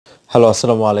Hello,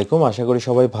 আসসালামু আলাইকুম। আশা করি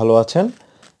সবাই ভালো আছেন।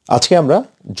 আজকে আমরা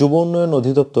যুব উন্নয়ন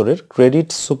অধিদপ্তরের ক্রেডিট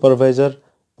সুপারভাইজার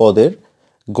পদের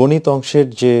গণিত অংশের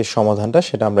যে সমাধানটা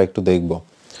সেটা আমরা একটু দেখব।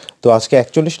 তো আজকে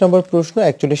 41 নম্বর প্রশ্ন।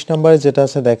 41 নম্বরে যেটা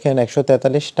আছে দেখেন,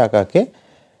 143 টাকাকে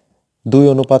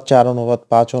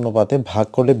 2:4:5 অনুপাতে ভাগ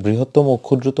করলে বৃহত্তম ও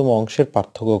ক্ষুদ্রতম অংশের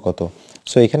পার্থক্য কত?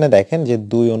 সো এখানে দেখেন যে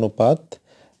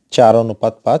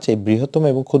 2:4:5 এই বৃহত্তম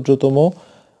এবং ক্ষুদ্রতম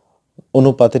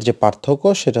অনুপাতের যে পার্থক্য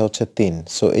সেটা হচ্ছে 3।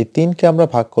 সো এই 3কে আমরা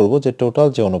ভাগ করব, যে টোটাল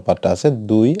যে অনুপাতটা আছে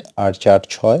 2 আর 4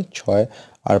 6, 6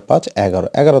 আর 5 11,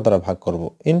 11 দ্বারা ভাগ করব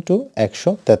ইনটু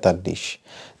 143।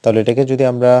 তাহলে এটাকে যদি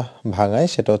আমরা ভাঙাই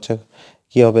সেটা হচ্ছে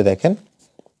কি হবে দেখেন,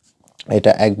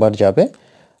 এটা একবার যাবে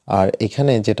আর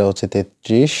এখানে যেটা হচ্ছে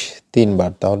 33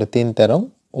 তিনবার, তাহলে 3 13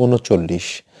 39।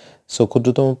 সো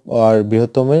ক্ষুদ্রতম আর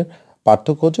বৃহত্তমের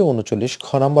পার্থক্য হচ্ছে 39। খ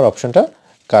নাম্বার অপশনটা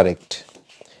কারেক্ট।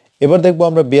 এবার দেখবো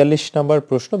আমরা 42 নাম্বার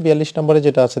প্রশ্ন। 42 নম্বরে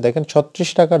যেটা আছে দেখেন, 36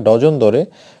 টাকা ডজন দরে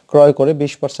ক্রয় করে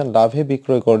 20% লাভে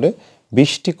বিক্রয় করলে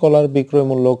 20টি কলার বিক্রয়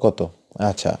মূল্য কত?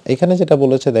 আচ্ছা, এখানে যেটা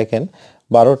বলেছে দেখেন,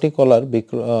 12টি কলার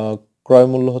ক্রয়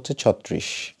মূল্য হচ্ছে 36।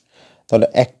 তাহলে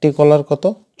একটি কলার কত?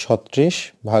 36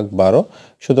 ভাগ 12।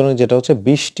 সুতরাং যেটা হচ্ছে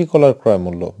 20টি কলার ক্রয়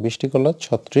মূল্য, 20টি কলার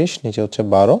 36, নিচে হচ্ছে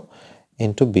 12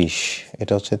 ইন্টু 20,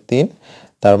 এটা হচ্ছে 3,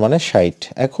 তার মানে 60।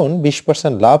 এখন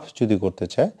 20% লাভ যদি করতে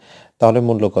চায় তাহলে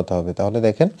মূল্য কত হবে? তাহলে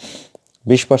দেখেন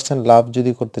 20% লাভ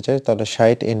যদি করতে চাই তাহলে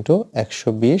 60 ইন্টু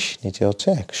 120, নিচে হচ্ছে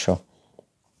 100,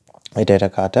 এটা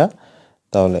কাটা,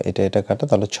 তাহলে এটা কাটা,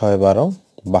 তাহলে 6 12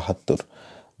 72,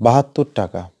 72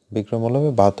 টাকা বিক্রয় মূল্য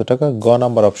হবে 72 টাকা। গ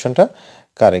নাম্বার অপশনটা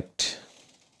কারেক্ট।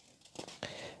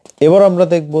 এবার আমরা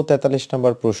দেখব 43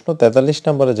 নম্বর প্রশ্ন। 43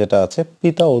 নম্বরে যেটা আছে,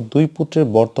 পিতা ও দুই পুত্রের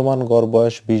বর্তমান গড়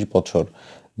বয়স 20 বছর।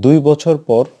 2 বছর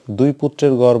পর দুই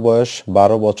পুত্রের গড় বয়স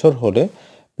 12 বছর হলে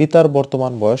পিতার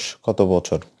বর্তমান বয়স কত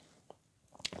বছর?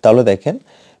 তাহলে দেখেন,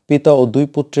 পিতা ও দুই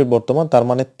পুত্রের বর্তমান, তার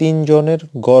মানে 3 জনের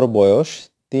গড় বয়স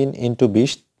 3 ইন্টু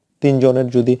 20, 3 জনের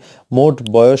যদি মোট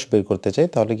বয়স বের করতে চাই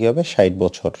তাহলে কি হবে? 60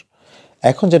 বছর।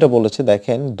 এখন যেটা বলেছে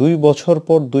দেখেন, 2 বছর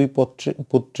পর দুই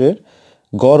পুত্রের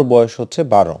গড় বয়স হচ্ছে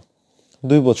 12,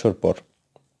 2 বছর পর।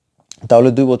 তাহলে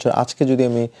 2 বছর, আজকে যদি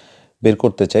আমি বের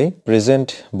করতে চাই, প্রেজেন্ট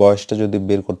বয়সটা যদি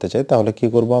বের করতে চাই তাহলে কি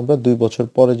করব আমরা? 2 বছর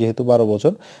পরে যেহেতু 12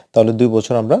 বছর, তাহলে 2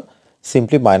 বছর আমরা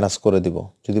সিম্পলি মাইনাস করে দিব।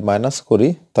 যদি মাইনাস করি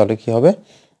তাহলে কি হবে?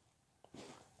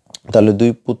 তাহলে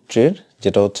দুই পুত্রের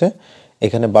যেটা হচ্ছে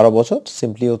এখানে 12 বছর,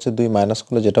 সিম্পলি হচ্ছে 2 মাইনাস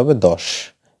করলে যেটা হবে 10,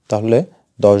 তাহলে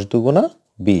 10 দুগুণা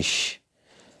 20,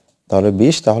 তাহলে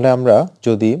 20। তাহলে আমরা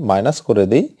যদি মাইনাস করে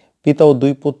দেই পিতা ও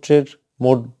দুই পুত্রের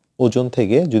মোট ওজন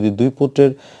থেকে, যদি দুই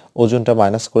পুত্রের ওজনটা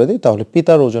মাইনাস করে দিই তাহলে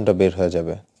পিতার ওজনটা বের হয়ে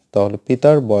যাবে। তাহলে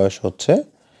পিতার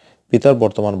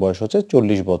বর্তমান বয়স হচ্ছে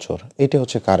 40 বছর। এটা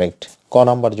হচ্ছে কারেক্ট। ক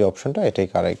নাম্বার যে অপশনটা, এটাই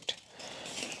কারেক্ট।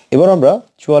 এবার আমরা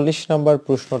 44 নাম্বার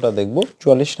প্রশ্নটা দেখব।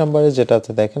 44 নাম্বারে যেটা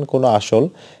আছে দেখেন, কোনো আসল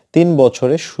 3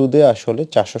 বছরে সুদে আসলে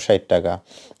 460 টাকা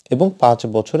এবং 5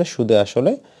 বছরে সুদে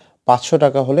আসলে 500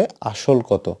 টাকা হলে আসল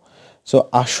কত? সো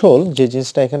আসল যে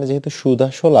জিনিসটা, এখানে যেহেতু সুদ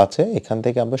আসল আছে, এখান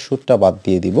থেকে আমরা সুদটা বাদ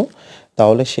দিয়ে দিব,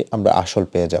 তাহলে আমরা আসল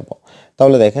পেয়ে যাব।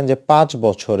 তাহলে দেখেন যে 5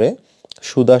 বছরে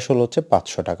সুদ আসল হচ্ছে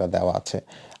 500 টাকা দেওয়া আছে,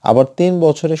 আবার 3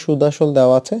 বছরে সুদ আসল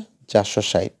দেওয়া আছে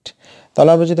 460। তাহলে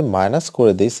আমরা যদি মাইনাস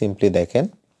করে দিই, সিম্পলি দেখেন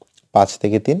 5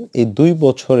 থেকে 3, এই 2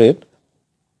 বছরের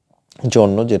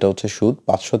জন্য যেটা হচ্ছে সুদ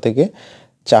 500 থেকে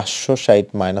 460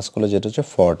 মাইনাস করলে যেটা হচ্ছে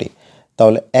 40,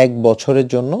 তাহলে 1 বছরের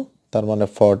জন্য, তার মানে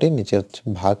 40, নিচে হচ্ছে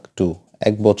ভাগ 2,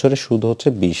 1 বছরের সুদ হচ্ছে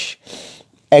 20।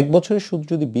 1 বছরের সুদ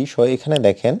যদি 20 হয়, এখানে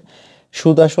দেখেন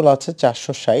সুদ আসল আছে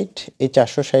 460, এই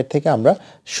 460 থেকে আমরা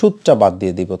সুদটা বাদ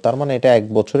দিয়ে দিব, তার মানে এটা 1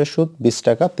 বছরের সুদ 20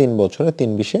 টাকা, 3 বছরে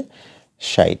 3 20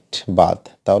 60 বাদ,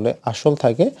 তাহলে আসল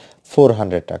থাকে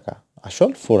 400 টাকা, আসল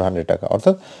 400 টাকা,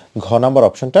 অর্থাৎ ঘ নাম্বার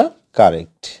অপশনটা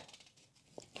কারেক্ট।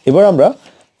 এবার আমরা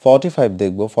 45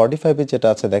 দেখব। 45-এ যেটা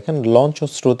আছে দেখেন, লঞ্চ ও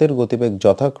স্রোতের গতিবেগ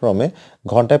যথাক্রমে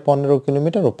ঘন্টায় 15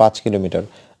 কিলোমিটার ও 5 কিলোমিটার,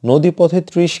 নদীপথে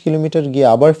 30 কিলোমিটার গিয়ে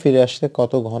আবার ফিরে আসতে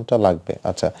কত ঘন্টা লাগবে?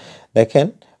 আচ্ছা দেখেন,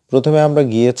 প্রথমে আমরা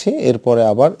গিয়েছি, এরপরে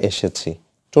আবার এসেছি,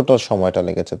 টোটাল সময়টা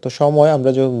লেগেছে। তো সময় আমরা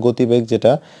যখন গতিবেগ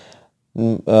যেটা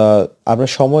আমরা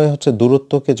সময় হচ্ছে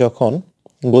দূরত্বকে যখন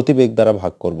গতিবেগ দ্বারা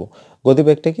ভাগ করব,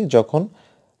 গতিবেগটা কি, যখন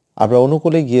আমরা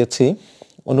অনুকূলে গিয়েছি,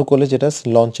 অনুকূলে যেটা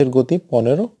লঞ্চের গতি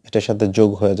 15, এটার সাথে যোগ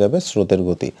হয়ে যাবে স্রোতের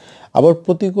গতি। আবার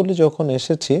প্রতিকূলে যখন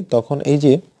এসেছি তখন এই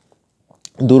যে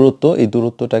দূরত্ব, এই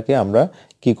দূরত্বটাকে আমরা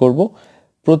কি করব?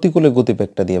 প্রতিকূলে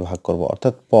গতিবেগটা দিয়ে ভাগ করব,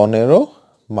 অর্থাৎ 15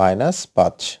 মাইনাস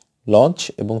 5, লঞ্চ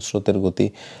এবং স্রোতের গতি,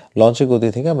 লঞ্চের গতি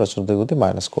থেকে আমরা স্রোতের গতি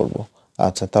মাইনাস করব।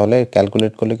 আচ্ছা, তাহলে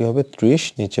ক্যালকুলেট করলে কি হবে? 30,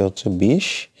 নিচে হচ্ছে 20,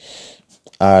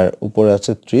 আর উপরে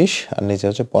আছে 30, আর নিচে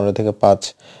হচ্ছে 15 থেকে 5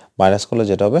 মাইনাস করলে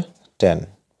যেটা হবে 10।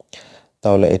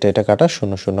 তাহলে এটা কাটা,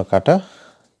 0 0 কাটা,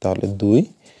 তাহলে 2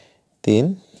 3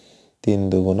 3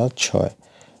 2 6,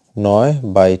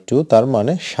 9/2, তার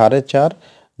মানে 4.5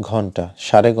 ঘন্টা,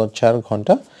 4.5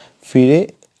 ঘন্টা ফিরে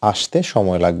আসতে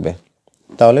সময় লাগবে।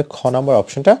 তাহলে খ নাম্বার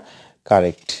অপশনটা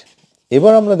কারেক্ট।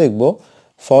 এবার আমরা দেখব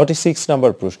 46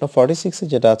 নাম্বার প্রশ্ন। 46 এ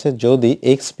যেটা আছে, যদি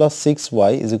x +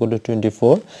 6y =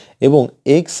 24 এবং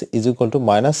x =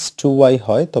 -2y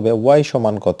হয়, তবে y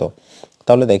সমান কত?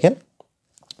 তাহলে দেখেন,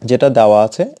 যেটা দেওয়া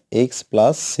আছে x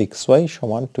 + 6y =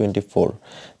 24,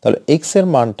 তাহলে x এর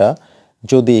মানটা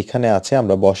যদি এখানে আছে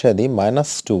আমরা বসায় দিই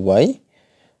 -2y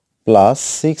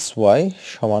 + 6y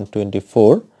 =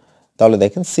 24, তাহলে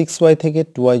দেখেন 6y থেকে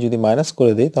 2y যদি মাইনাস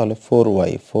করে দিই তাহলে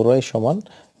 4y =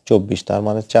 24, তার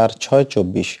মানে 4 6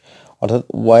 24, অর্থাৎ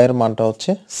y এর মানটা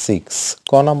হচ্ছে 6।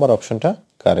 ক নাম্বার অপশনটা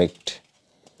কারেক্ট।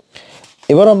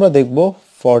 এবার আমরা দেখব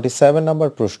 47 নাম্বার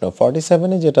প্রশ্ন। 47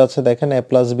 এ যেটা আছে দেখেন, a +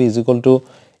 b =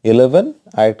 11,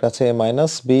 আর একটা আছে a -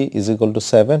 b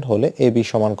 = 7 হলে ab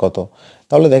সমান কত?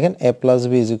 তাহলে দেখেন a +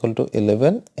 b =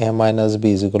 11, a - b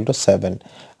 = 7।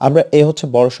 আমরা a হচ্ছে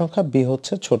বড় সংখ্যা, b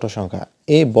হচ্ছে ছোট সংখ্যা।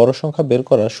 এই বড় সংখ্যা বের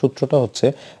করার সূত্রটা হচ্ছে,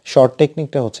 শর্ট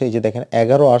টেকনিকটা হচ্ছে, এই যে দেখেন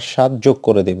 11 আর 7 যোগ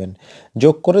করে দিবেন,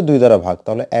 যোগ করে 2 দ্বারা ভাগ,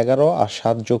 তাহলে 11 আর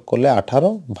 7 যোগ করলে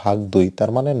 18 ভাগ 2,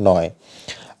 তার মানে 9।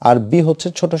 আর b হচ্ছে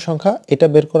ছোট সংখ্যা, এটা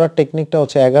বের করার টেকনিকটা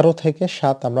হচ্ছে 11 থেকে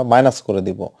 7 আমরা মাইনাস করে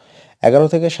দিব, 11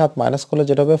 থেকে 7 মাইনাস করলে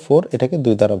যেটা হবে 4, এটাকে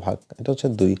 2 দ্বারা ভাগ, এটা হচ্ছে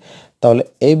 2। তাহলে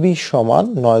ab সমান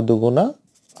 9 2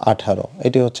 18,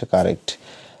 এটি হচ্ছে কারেক্ট।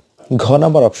 ঘ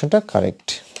নাম্বার অপশনটা কারেক্ট।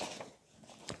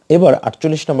 এবার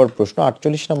 48 নম্বর প্রশ্ন।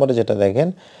 48 নম্বরে যেটা দেখেন,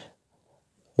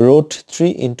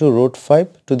 √3 × √5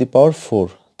 to the power 4,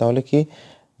 তাহলে কি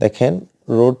দেখেন,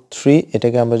 √3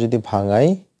 এটাকে আমরা যদি ভাঙাই,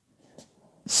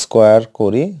 স্কয়ার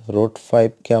করি,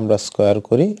 √5 কে আমরা স্কয়ার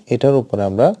করি, এটার উপরে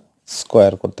আমরা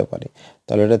স্কয়ার করতে পারি,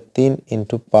 তাহলে এটা 3 ×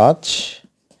 5,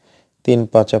 3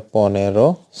 5 15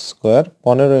 স্কয়ার,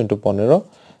 15 × 15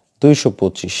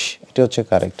 225, এটা হচ্ছে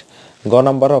কারেক্ট। গ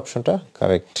নাম্বার অপশনটা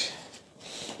কারেক্ট।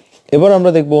 এবার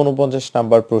আমরা দেখব 49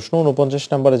 নাম্বার প্রশ্ন। 49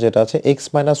 নাম্বারে যেটা আছে, x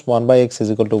 - 1/x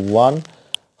 = 1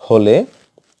 হলে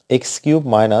x³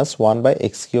 -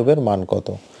 1/x³ এর মান কত?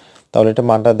 তাহলে এটা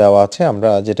মানটা দেওয়া আছে, আমরা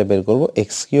যেটা বের করব,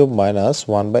 x³ -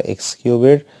 1/x³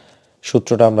 এর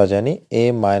সূত্রটা আমরা জানি, a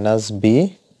 - b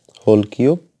whole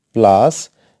cube plus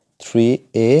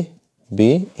 3ab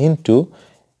into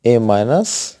a -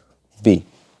 b।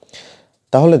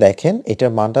 তাহলে দেখেন,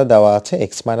 এটার মানটা দেওয়া আছে,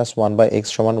 x - 1/x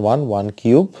 = 1, 1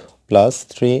 কিউব প্লাস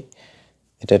 3,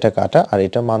 এটা কাটা, আর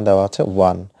এটার মান দেওয়া আছে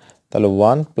 1, তাহলে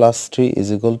 1 + 3 =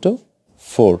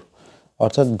 4,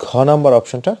 অর্থাৎ ঘ নাম্বার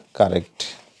অপশনটা কারেক্ট।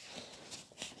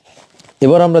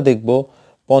 এবার আমরা দেখব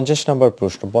 50 নাম্বার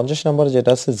প্রশ্ন। 50 নাম্বারে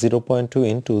যেটা আছে, 0.2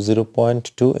 ×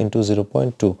 0.2 ×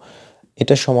 0.2,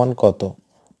 এটা সমান কত?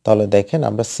 তাহলে দেখেন,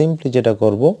 আমরা সিম্পলি যেটা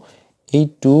করব, এই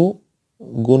 2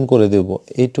 গুণ করে দেব,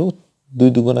 এই 2 2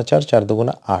 2 4, 4 2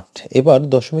 8। এবার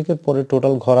দশমিকের পরে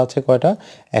টোটাল ঘর আছে কয়টা?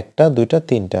 1টা 2টা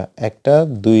 3টা, 1টা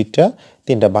 2টা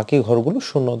 3টা, বাকি ঘরগুলো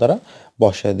শূন্য দ্বারা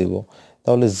বসায় দিব,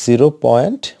 তাহলে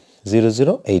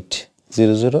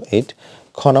 0.008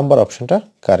 খ নাম্বার অপশনটা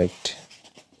কারেক্ট।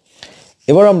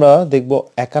 এবার আমরা দেখব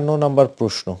 51 নাম্বার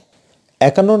প্রশ্ন।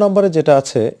 51 নাম্বারে যেটা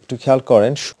আছে, একটু খেয়াল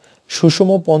করেন, সুষম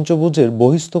পঞ্চভুজের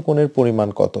বহিস্থ কোণের পরিমাণ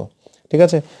কত? ঠিক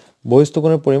আছে, বহিস্থ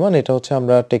কোণের পরিমাণ, এটা হচ্ছে,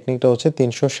 আমরা টেকনিকটা হচ্ছে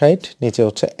 360, নিচে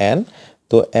হচ্ছে n,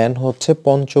 তো n হচ্ছে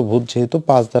পঞ্চভুজ, যেহেতু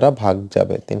 5 দ্বারা ভাগ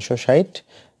যাবে, 360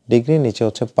 ডিগ্রি, নিচে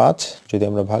হচ্ছে 5, যদি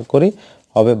আমরা ভাগ করি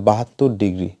হবে 72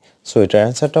 ডিগ্রি। সো এটার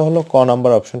অ্যান্সারটা হলো ক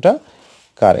নাম্বার অপশনটা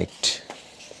কারেক্ট।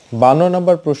 52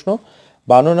 নাম্বার প্রশ্ন।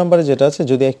 52 নম্বরে যেটা আছে,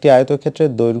 যদি একটি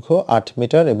আয়তক্ষেত্রের দৈর্ঘ্য 8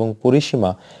 মিটার এবং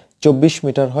পরিসীমা 24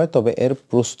 মিটার হয়, তবে এর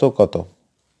প্রস্থ কত?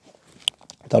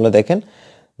 তাহলে দেখেন,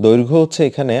 দৈর্ঘ্য হচ্ছে,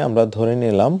 এখানে আমরা ধরে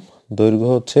নিলাম দৈর্ঘ্য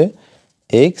হচ্ছে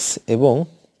x এবং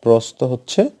প্রস্থ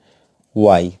হচ্ছে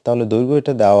y, তাহলে দৈর্ঘ্য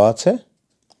এটা দেওয়া আছে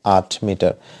 8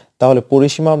 মিটার, তাহলে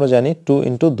পরিসীমা আমরা জানি 2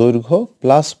 × দৈর্ঘ্য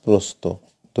প্লাস প্রস্থ,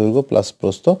 দৈর্ঘ্য প্লাস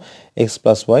প্রস্থ x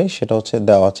 + y, সেটা হচ্ছে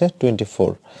দেওয়া আছে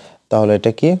 24, তাহলে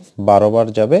এটা কি 12 বার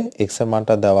যাবে, x এর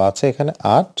মানটা দেওয়া আছে এখানে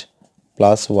 8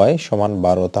 প্লাস y সমান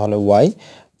 12, তাহলে y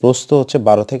প্রস্থ হচ্ছে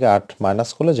 12 থেকে 8 মাইনাস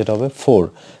করলে যেটা হবে 4,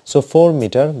 সো 4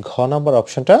 মিটার। ঘ নাম্বার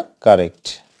অপশনটা কারেক্ট।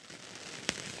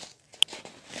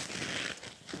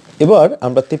 এবার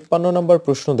আমরা 53 নম্বর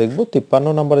প্রশ্ন দেখব।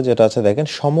 53 নম্বরে যেটা আছে দেখেন,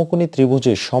 সমকোণী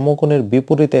ত্রিভুজের সমকোণের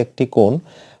বিপরীতে একটি কোণ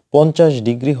 50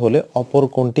 ডিগ্রি হলে অপর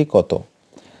কোণটি কত?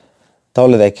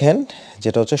 তাহলে দেখেন,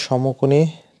 যেটা হচ্ছে সমকোণী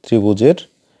ত্রিভুজের,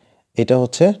 এটা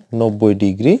হচ্ছে 90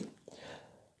 ডিগ্রি,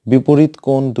 বিপরীত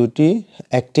কোণ দুটি,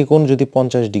 একটি কোণ যদি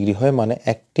 50 ডিগ্রি হয় মানে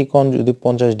একটি কোণ যদি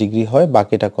 50 ডিগ্রি হয়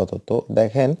বাকিটা কত? তো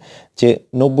দেখেন যে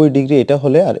 90 ডিগ্রি এটা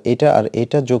হলে আর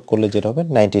এটা যোগ করলে যেটা হবে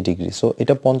 90 ডিগ্রি। সো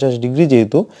এটা 50 ডিগ্রি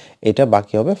যেহেতু এটা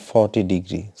বাকি হবে 40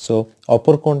 ডিগ্রি। সো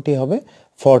অপর কোণটি হবে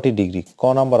 40 ডিগ্রি। ক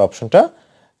নাম্বার অপশনটা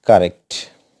কারেক্ট।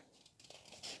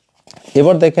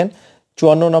 এবার দেখেন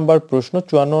 54 নম্বর প্রশ্ন।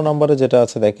 54 নম্বরে যেটা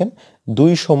আছে দেখেন 2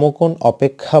 সমকোণ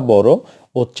অপেক্ষা বড়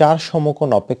ও 4 সমকোণ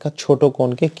অপেক্ষা ছোট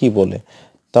কোণকে কি বলে?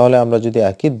 তাহলে আমরা যদি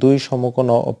আঁকি 2 সমকোণ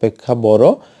অপেক্ষা বড়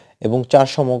এবং 4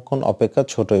 সমকোণ অপেক্ষা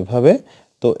ছোট এভাবে,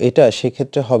 তো এটা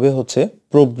সেক্ষেত্রে হবে হচ্ছে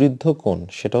প্রবৃদ্ধ কোণ,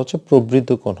 সেটা হচ্ছে প্রবৃদ্ধ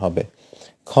কোণ হবে।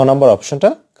 খ নাম্বার অপশনটা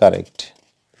কারেক্ট।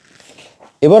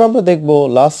 এবার আমরা দেখব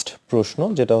লাস্ট প্রশ্ন,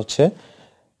 যেটা হচ্ছে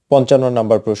 55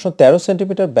 নম্বর প্রশ্ন। 13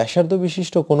 সেন্টিমিটার ব্যাসার্ধ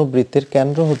বিশিষ্ট কোনো বৃত্তের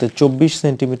কেন্দ্র হতে 24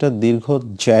 সেন্টিমিটার দীর্ঘ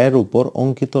জ্যায়ের উপর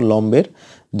অঙ্কিত লম্বের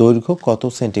দৈর্ঘ্য কত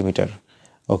সেন্টিমিটার?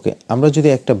 ওকে, আমরা যদি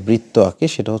একটা বৃত্ত আঁকি,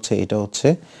 সেটা হচ্ছে এটা হচ্ছে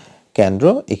কেন্দ্র,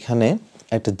 এখানে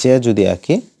একটা জ্যা যদি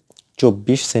আঁকি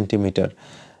 24 সেন্টিমিটার,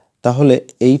 তাহলে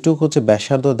এইটুক হচ্ছে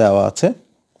ব্যাসার্ধ দেওয়া আছে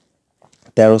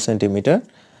 13 সেন্টিমিটার,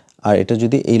 আর এটা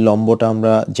যদি এই লম্বটা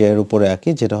আমরা জ্যায়ের উপরে আঁকি,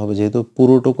 যেটা হবে যেহেতু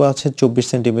পুরোটুকু আছে 24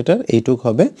 সেন্টিমিটার, এইটুক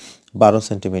হবে 12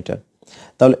 সেন্টিমিটার।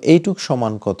 তাহলে এইটুক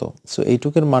সমান কত? সো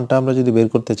এইটুকের মানটা আমরা যদি বের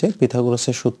করতে চাই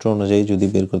পিথাগোরাসের সূত্র অনুযায়ী যদি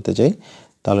বের করতে চাই,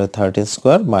 তাহলে 13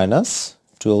 স্কোয়ার মাইনাস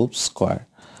 12 স্কোয়ার,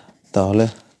 তাহলে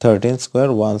 13 স্কোয়ার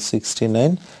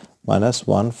 169 মাইনাস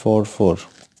 144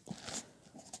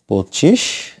 25,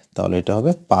 তাহলে এটা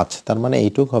হবে 5, তার মানে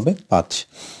এইটুক হবে 5।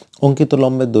 অঙ্কিত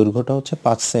লম্বের দৈর্ঘ্যটা হচ্ছে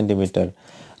 5 সেন্টিমিটার।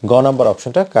 গ নাম্বার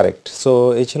অপশনটা কারেক্ট। সো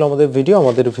এই ছিল আমাদের ভিডিও।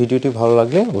 আমাদের ভিডিওটি ভালো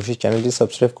লাগলে অবশ্যই চ্যানেলটি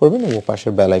সাবস্ক্রাইব করবেন এবং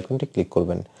পাশের বেল আইকনটি ক্লিক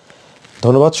করবেন।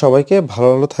 ধন্যবাদ সবাইকে,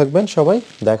 ভালো থাকবেন সবাই,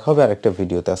 দেখা হবে আরেকটা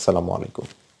ভিডিওতে। আসসালামু আলাইকুম।